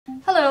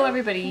Hello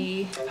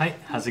everybody! Hi,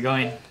 how's it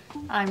going?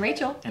 I'm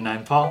Rachel. And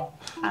I'm Paul.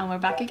 And we're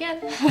back again.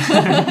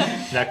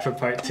 Back for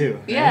part 2,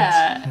 right?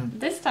 Yeah,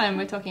 this time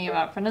we're talking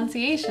about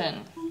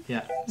pronunciation.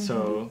 Yeah,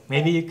 so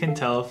maybe you can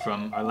tell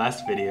from our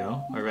last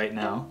video, or right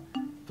now,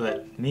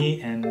 but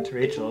me and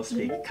Rachel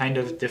speak kind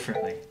of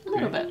differently. A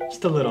little right? bit.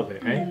 Just a little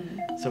bit, right?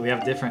 So we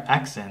have different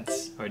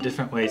accents, or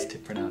different ways to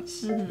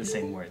pronounce the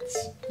same words.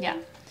 Yeah.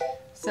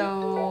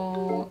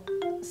 So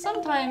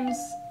sometimes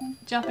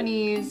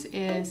Japanese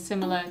is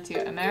similar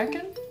to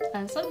American,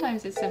 and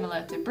sometimes it's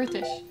similar to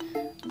British.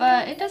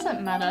 But it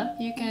doesn't matter.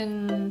 You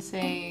can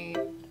say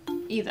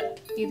either.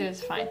 Either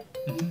is fine.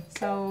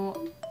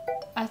 So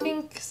I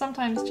think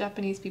sometimes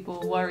Japanese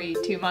people worry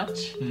too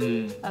much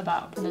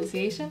about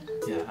pronunciation.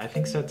 Yeah, I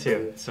think so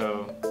too.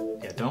 So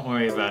yeah, don't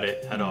worry about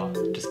it at all.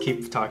 Just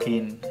keep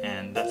talking,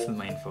 and that's the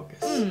main focus.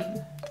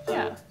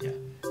 Yeah. Yeah.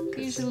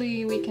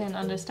 Usually we can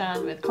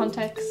understand with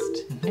context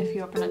if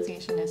your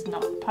pronunciation is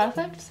not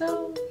perfect.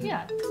 So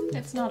yeah,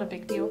 it's not a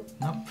big deal.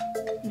 Nope.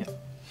 Yeah.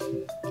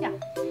 Yeah.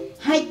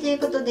 はい、という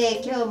こと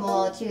で今日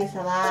もちぐさ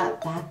は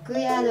バック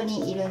ヤード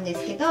にいるんで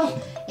すけど、今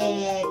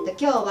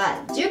日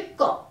は10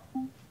個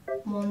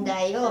問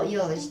題を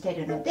用意して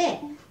るので、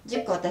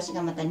10個私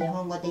がまた日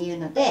本語で言う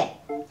ので、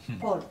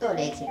ポールと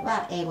レイチェル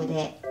は英語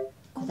で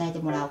答えて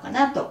もらおうか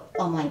なと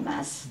思い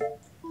ます。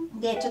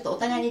で、ちょっとお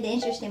互いに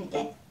練習してみ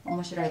て、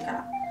面白いか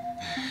ら。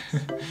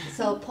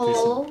So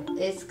Paul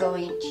is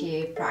going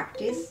to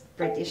practice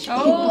British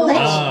English.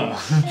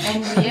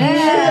 And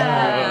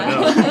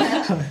Oh,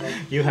 no.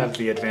 You have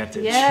the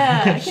advantage.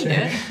 Yeah, I can do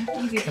it.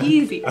 Easy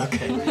peasy.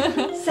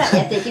 Okay. さあ、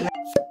やっていきま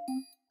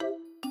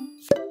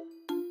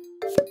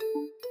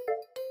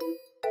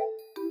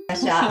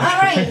しょう。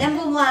Alright,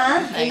 number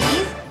one is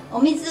お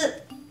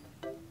水。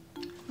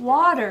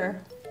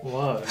Water.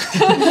 Whoa.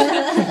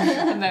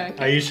 American.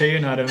 Are you sure you're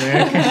not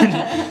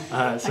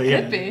American? So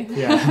yeah. could be.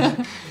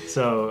 Yeah.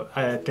 So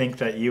I think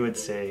that you would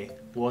say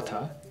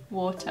water.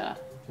 Water.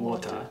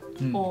 Water.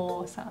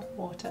 Or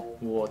water.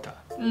 Water.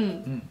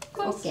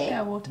 Close. Okay.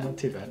 Yeah, water. Not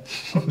too bad.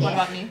 What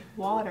about me?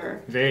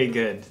 Water. Very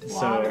good.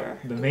 Water.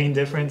 So the main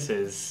difference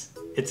is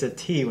it's a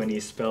T when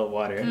you spell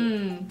water,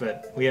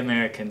 but we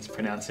Americans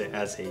pronounce it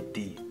as a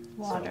D.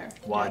 Water.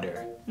 So,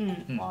 water.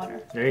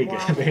 Water. Very good.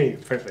 Water. Very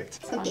perfect.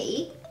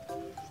 OK?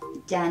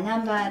 じゃあ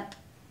number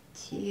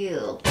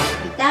two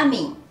ビタ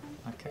ミン。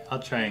 Okay, I'll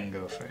try and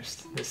go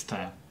first this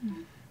time.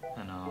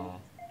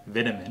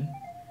 Vitamin.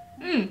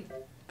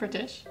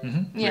 British.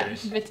 Yeah,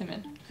 British.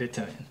 Vitamin.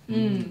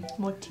 Vitamin.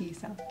 More T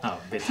sound. Oh,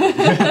 vitamin.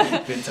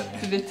 Vitamin.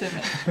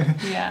 Vitamin.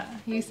 Yeah.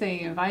 You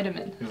say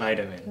vitamin.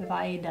 Vitamin.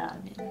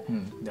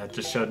 Vitamin. That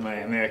just showed my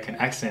American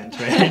accent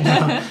right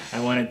now. I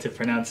wanted to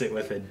pronounce it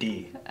with a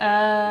D.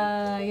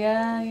 Yeah.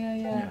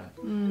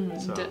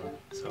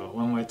 So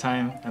one more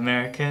time.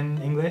 American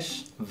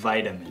English,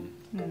 vitamin.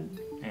 And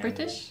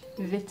British,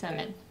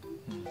 vitamin.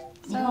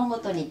 日本語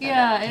と似た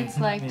Yeah, it's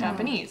like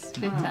Japanese,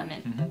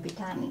 vitamin. ビ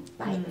タミン、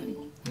バイタミン。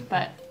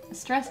 But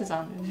stress is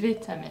on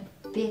vitamin.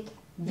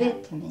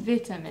 Vitamin.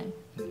 Vitamin,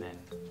 then,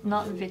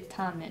 not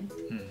vitamin.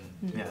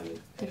 yeah.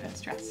 Different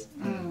stress.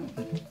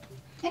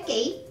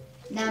 OK?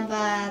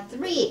 Number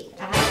three こ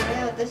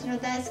れは私の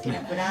大好き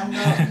なブランド。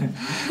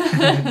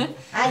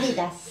アディ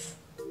ダス。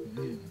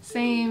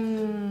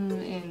 Same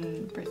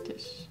in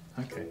British.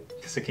 Okay.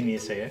 So can you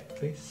say it,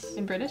 please?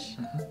 In British?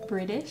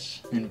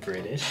 British. In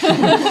British.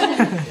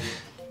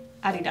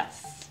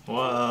 Adidas.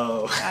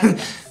 Whoa.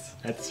 Adidas.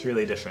 That's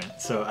really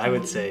different. So I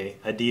would say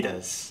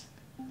Adidas.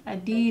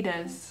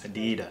 Adidas.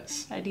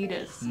 Adidas.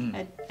 Adidas.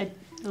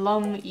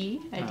 Long E.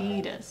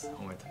 Adidas.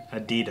 One more time.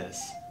 Adidas.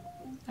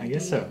 I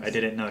guess so. I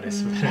didn't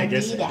notice, but I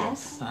guess I did.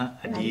 Adidas.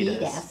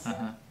 Adidas.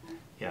 Adidas.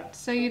 Yeah.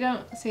 So you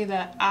don't say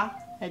the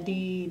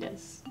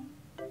Adidas.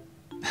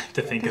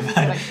 To think It's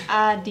about like it.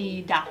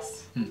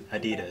 Adidas.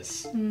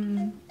 Adidas.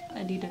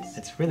 Adidas.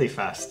 It's really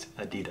fast.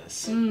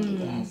 Adidas.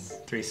 Adidas.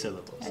 3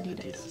 syllables.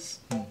 Adidas.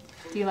 Adidas.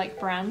 Do you like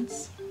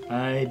brands?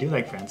 I do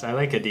like brands. I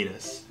like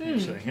Adidas,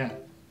 actually. Yeah.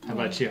 How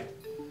about you?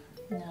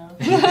 No.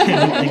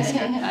 Thanks,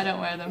 good. I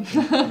don't wear them.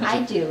 I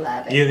do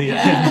love it.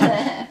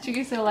 Yeah.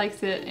 Chigusa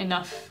likes it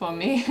enough for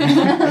me.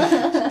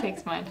 She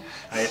takes mine.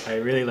 I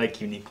really like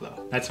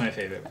Uniqlo. That's my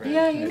favorite brand.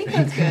 Yeah, I think.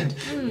 Uniqlo's good.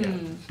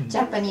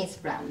 Japanese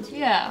brand.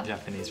 Yeah.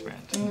 Japanese brand.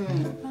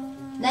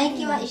 ナイ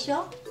キは一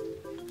緒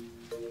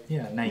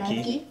Yeah,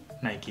 Nike.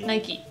 Nike.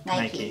 Nike.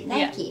 ナイキ Nike.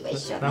 ナイキは一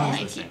緒 That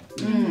one's ね。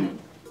 the same. うん。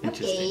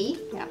 Interesting.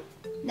 OK? Yeah.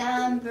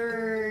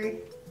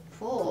 Number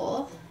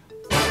four こ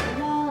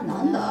れは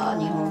なんだ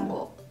日本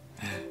語。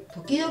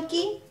時々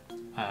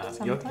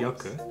Sometimes. よく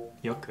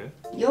よ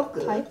く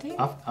Typing?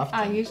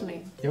 often.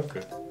 Usually. よく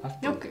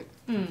often. よく。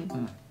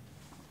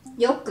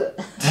よく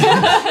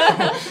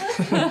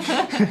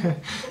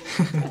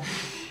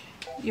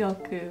よ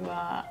く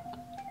は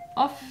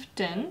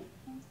often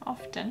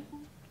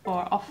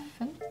or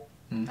often.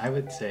 I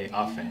would say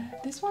often.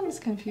 This one is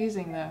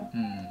confusing though.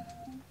 Mm.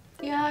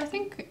 Yeah, I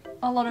think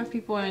a lot of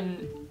people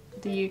in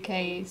the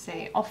UK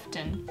say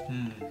often.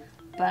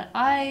 But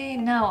I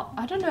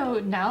don't know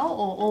now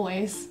or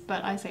always,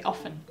 but I say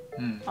often.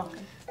 Often.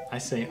 I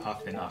say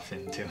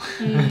often too.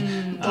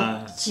 ど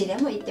っちで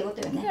もいいってこ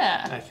とよね。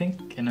 Yeah. I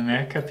think in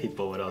America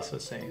people would also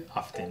say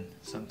often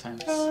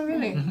sometimes. Oh,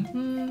 really?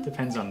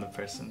 Depends on the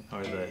person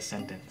or the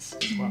sentence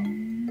as well.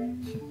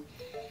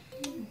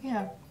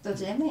 Yeah. どっ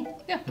ちでもいい。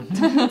 Yeah.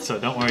 So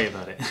don't worry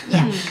about it.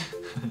 Yeah.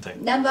 It's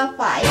like, Number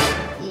 5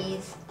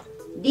 is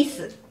リ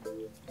ス。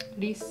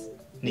 Lease.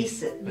 リ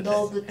ス、 with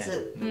動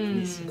S. 物。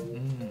 Lis.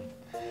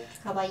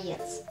 かわいいや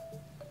つ。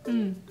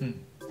 Mm.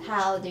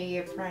 How do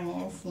you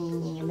pronounce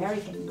in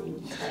American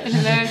English? In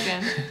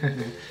American.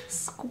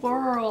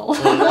 Squirrel.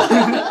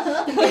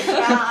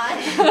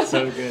 Right.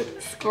 So good.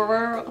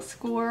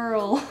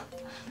 Squirrel.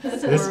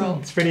 This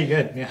one's pretty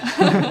good. Yeah.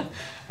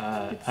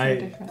 It's so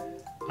different.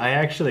 I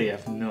actually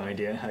have no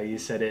idea how you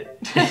said it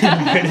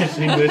in British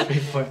English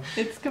before.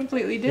 It's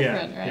completely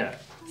different, Yeah, right? yeah.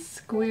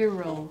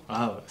 Squirrel.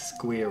 Oh,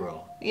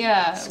 squirrel.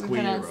 Yeah, Squirrel. we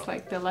pronounce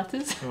like the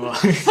letters. Well,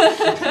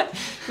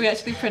 We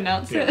actually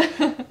pronounce Yeah.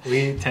 it.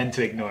 we tend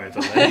to ignore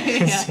the letters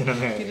Yeah. in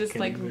American You just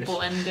like English.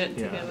 blend it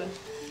Yeah. together.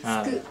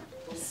 Um,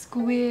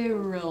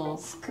 Squirrel.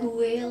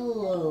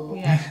 Squirrel.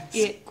 Yeah.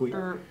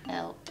 Squirrel.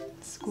 I-R-L.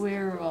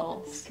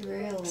 Squirrel.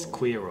 Squirrel.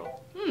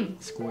 Squirrel.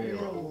 Mm.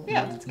 Squirrel.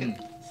 Yeah, that's good.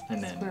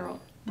 And then Squirrel.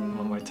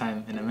 one more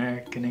time in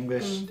American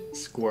English,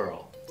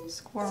 squirrel.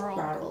 Squirrel.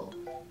 Squirrel.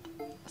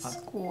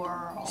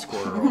 Squirrel.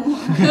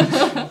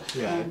 Squirrel.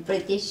 Yeah. And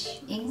British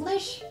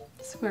English?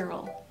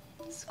 Squirrel.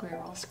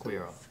 Squirrel.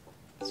 Squirrel.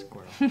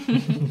 Squirrel.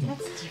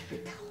 That's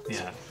difficult.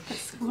 Yeah. But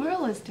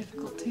squirrel is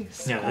difficult too.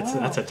 Yeah,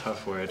 that's a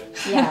tough word.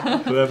 Yeah.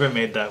 Whoever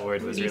made that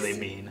word was Lis. really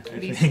mean, I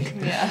Lis. think.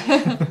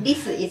 Yeah.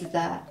 This is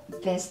the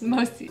best.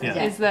 Most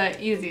Yeah. is the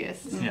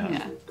easiest.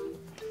 Yeah.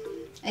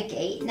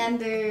 Okay,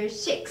 number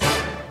 6.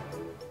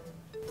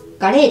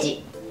 ガレー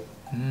ジ。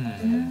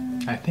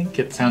 I think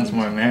it sounds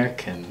more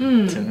American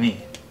to me.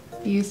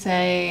 You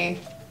say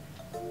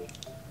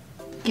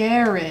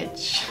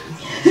garage.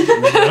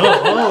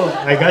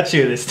 Oh, I got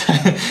you this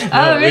time.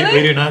 Oh, we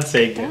really? do not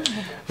say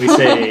we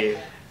say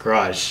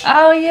garage.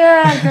 Oh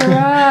yeah,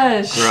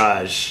 garage.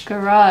 Garage.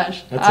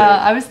 Garage. That's a-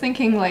 I was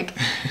thinking like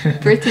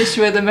British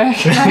with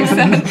American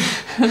accent.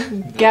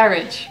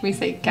 Garage. We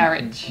say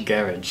garage.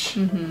 Garage.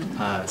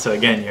 So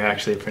again, you're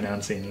actually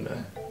pronouncing the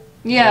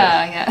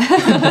Yeah,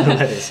 the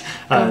letters.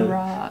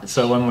 Garage.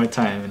 So one more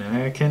time in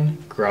American,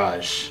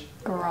 garage.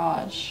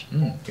 Garage.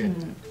 Good.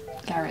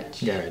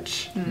 Garage.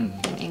 Garage. In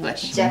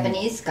English.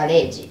 Japanese ガ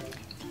レージ。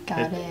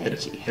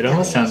 Garage. It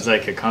almost sounds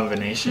like a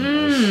combination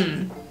of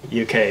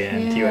UK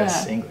and Yeah.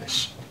 US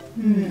English.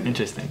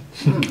 Interesting.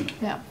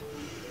 Yeah.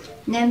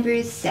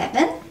 Number 7.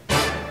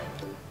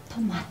 ト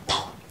マト。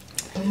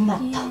トマ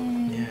ト。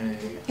 Yeah.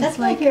 That's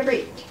my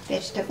favorite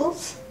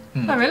vegetables.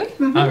 Oh really?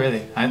 Oh,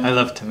 really? I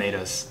love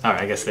tomatoes. Oh,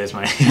 I guess there's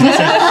my.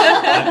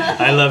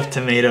 I love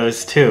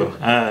tomatoes too.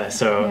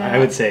 So Yeah. I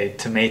would say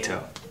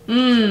tomato.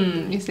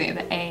 You say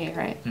the A,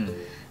 right?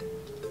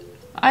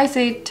 I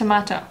say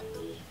tomato.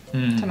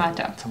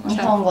 Tomato. Tomato. 日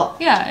本語。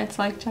 Yeah, it's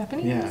like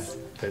Japanese. Yeah,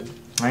 but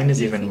mine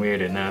is even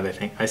weirder now that I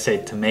think I say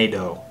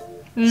tomato.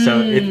 So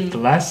the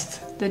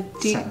last The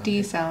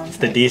D sound. it's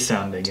the D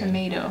sound again.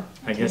 Tomato.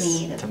 I guess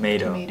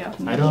Tomato. tomato.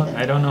 Tomato.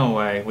 I don't know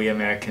why we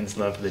Americans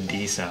love the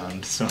D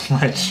sound so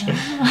much.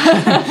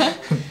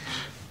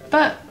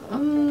 But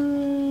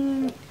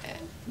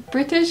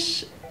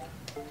British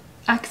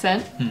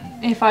accent,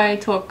 if I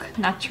talk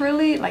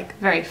naturally, like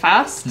very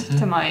fast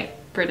to my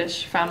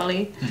British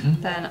family,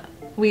 then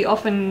we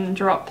often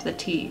drop the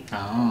T.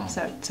 Oh,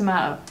 So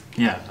tomato,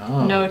 yeah.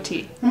 Oh, no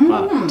T.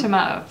 wow.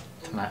 Tomato.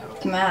 Tomato.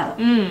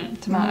 Tomato.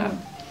 Tomato.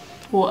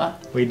 Water.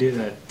 We do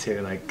that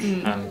too. Like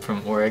I'm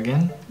from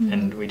Oregon,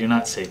 and we do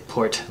not say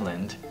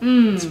Portland.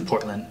 It's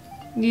Portland.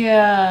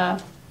 Yeah.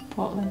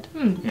 Portland.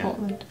 Yeah.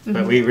 Portland.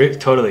 But we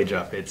totally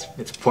drop it.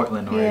 It's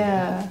Portland, Oregon.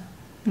 Yeah.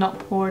 Not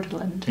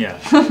Portland. Yeah.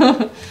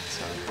 So,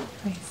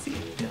 I see.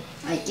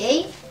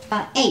 Okay.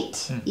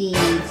 8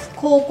 is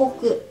広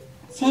告。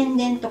宣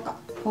伝とか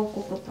広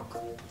告とか。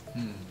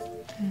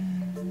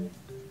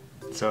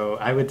 so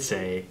I would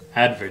say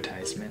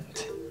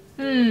advertisement.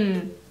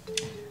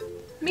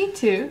 Me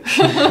too.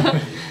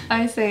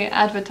 I say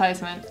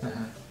advertisement.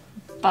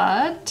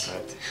 But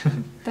But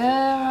there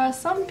are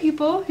some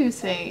people who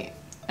say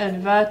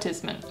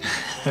advertisement.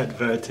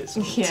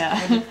 advertisement.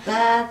 Yeah.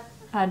 But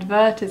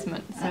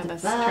Advertisement. So the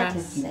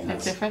stress Advertisement.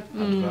 is different.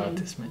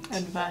 Advertisement.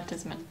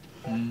 Advertisement.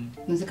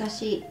 難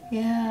しい。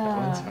 That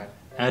one's Yeah. hard.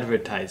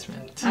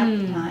 Advertisement.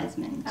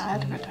 Advertisement.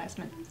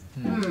 Advertisement.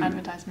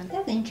 Advertisement.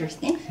 That's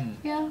interesting.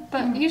 Yeah,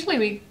 but usually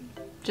we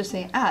just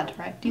say ad,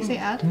 right? Do you say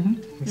ad?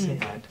 We say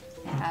ad.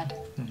 Ad.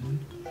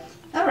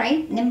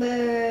 Alright,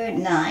 number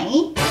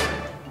 9.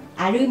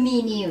 アル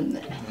ミニウ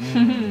ム。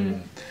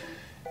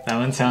 That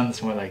one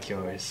sounds more like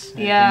yours.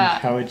 I Yeah.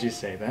 think. How would you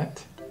say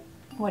that?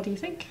 What do you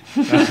think?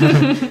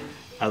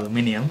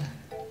 Aluminium.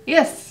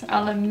 Yes,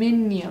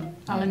 aluminium.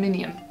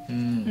 Aluminium.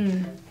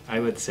 I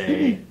would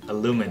say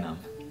aluminum.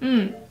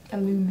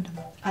 Aluminum.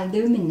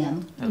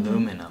 Aluminum.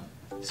 Aluminum.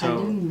 So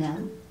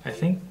Aluminum. I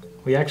think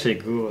we actually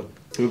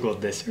Googled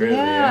this earlier.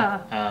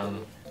 Yeah.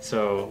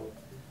 So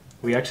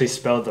we actually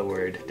spelled the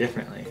word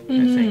differently,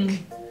 I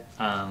think.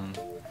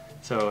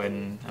 So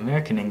in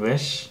American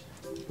English,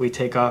 we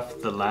take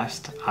off the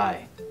last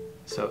I.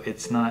 So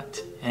it's not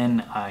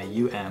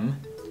N-I-U-M,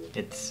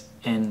 it's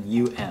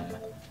N-U-M.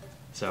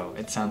 So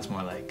it sounds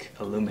more like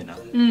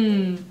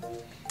aluminum.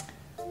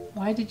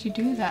 Why did you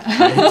do that?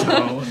 I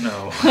don't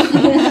know.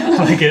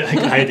 like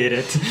I did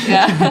it.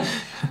 Yeah.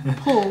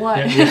 Paul,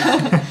 why?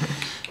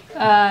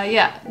 Yeah.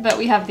 Yeah, but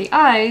we have the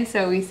I,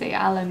 so we say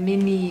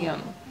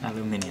aluminium.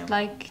 Aluminium.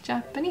 Like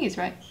Japanese,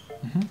 right?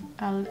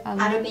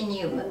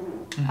 Aluminium.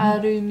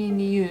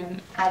 Aluminium.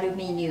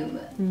 Aluminium.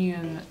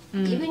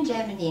 Even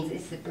Japanese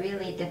is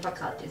really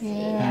difficult to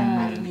say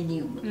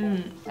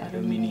aluminium.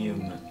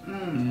 Aluminium.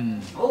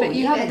 Oh, But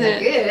you you have guys are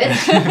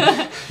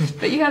good.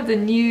 But you have the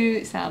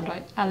new sound,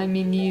 right?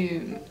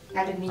 Aluminium.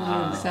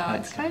 Aluminium. So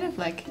it's kind of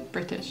like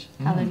British.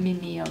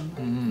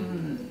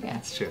 Aluminium. Yeah.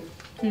 That's true.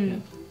 Yeah.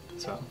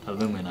 So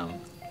aluminum.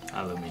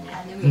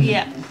 Aluminium.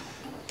 Yeah.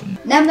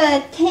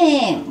 Number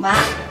 10は、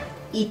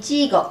い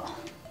ちご。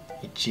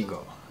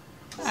 Ichigo.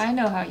 I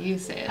know how you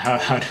say it.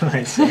 How do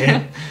I say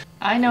it?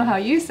 I know how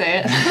you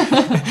say it.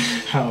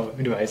 How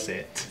do I say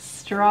it?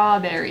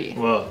 Strawberry.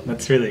 Whoa,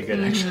 that's really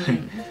good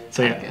actually.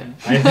 So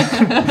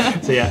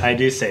yeah, I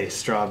do say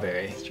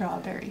strawberry.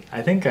 Strawberry.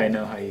 I think I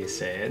know how you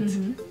say it.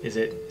 Is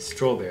it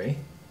strawberry?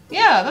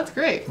 Yeah, that's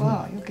great.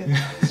 Wow, you're good.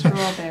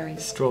 Strawberry.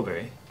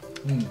 Strawberry.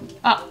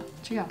 Ah,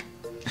 違う.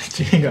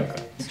 違うか.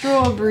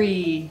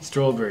 Strawberry.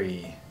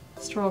 Strawberry.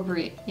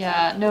 Strawberry.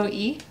 Yeah, no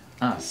E.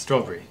 Ah,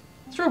 strawberry.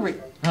 Strawberry.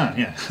 Ah,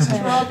 yeah.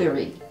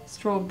 Strawberry.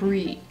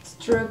 Strawberry.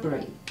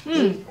 Strawberry.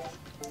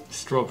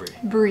 Strawberry.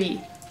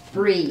 Brie.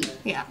 Brie.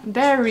 Yeah,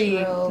 berry,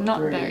 not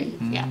Strawberry. berry.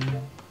 Yeah.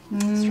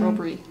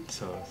 Strawberry.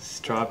 So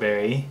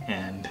strawberry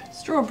and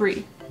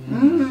Strawberry.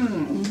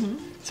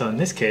 so in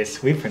this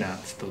case we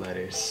pronounce the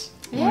letters.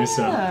 More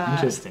so.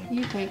 Interesting.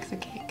 You take the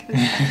cake.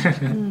 this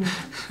time.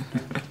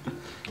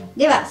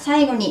 では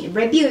最後に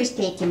レビューし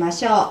ていきま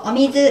しょう。お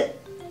水、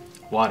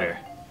 Water.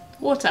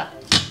 Water.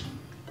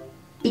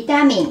 ビ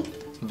タミン、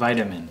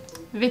 Vitamin.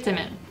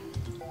 Vitamin.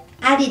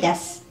 アディダ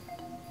ス、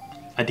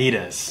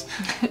 Adidas.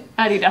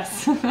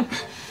 Adidas.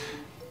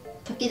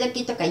 時々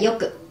とかよ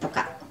くと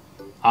か、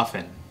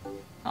 Often.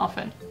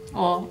 Often.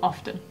 Or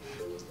often.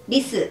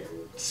 リス、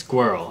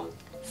 Squirrel.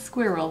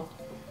 Squirrel.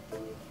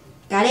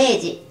 ガレー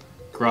ジ、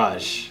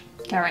 Garage.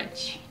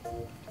 Garage.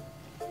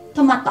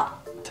 トマト、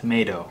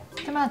 Tomato.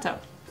 Tomato.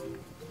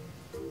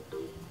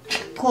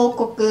 広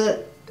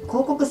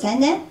告宣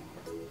伝、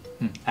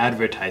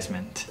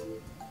 Advertisement.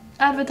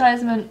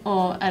 Advertisement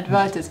or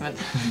advertisement.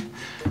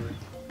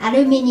 ア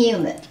ルミニウ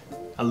ム、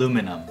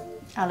 Aluminum.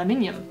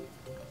 Aluminium.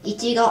 い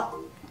ちご、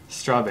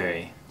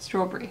 Strawberry.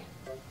 Strawberry.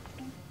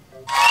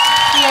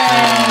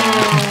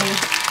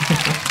 Yay!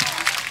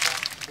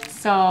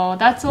 So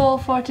that's all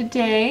for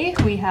today.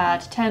 We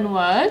had 10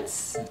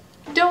 words.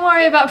 Don't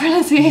worry about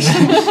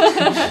pronunciation.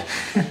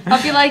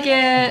 Hope you like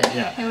it.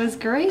 Yeah. It was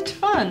great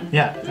fun.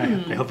 Yeah,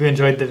 I hope you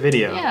enjoyed the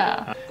video.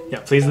 Yeah. Yeah,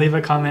 please leave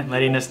a comment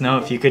letting us know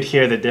if you could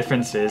hear the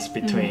differences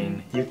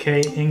between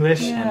UK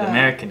English and Yeah.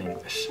 American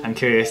English. I'm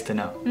curious to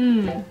know.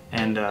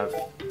 And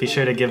be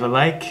sure to give a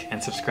like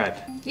and subscribe.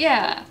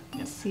 Yeah.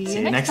 Yep. See See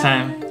you you next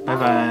time. Bye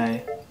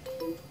bye.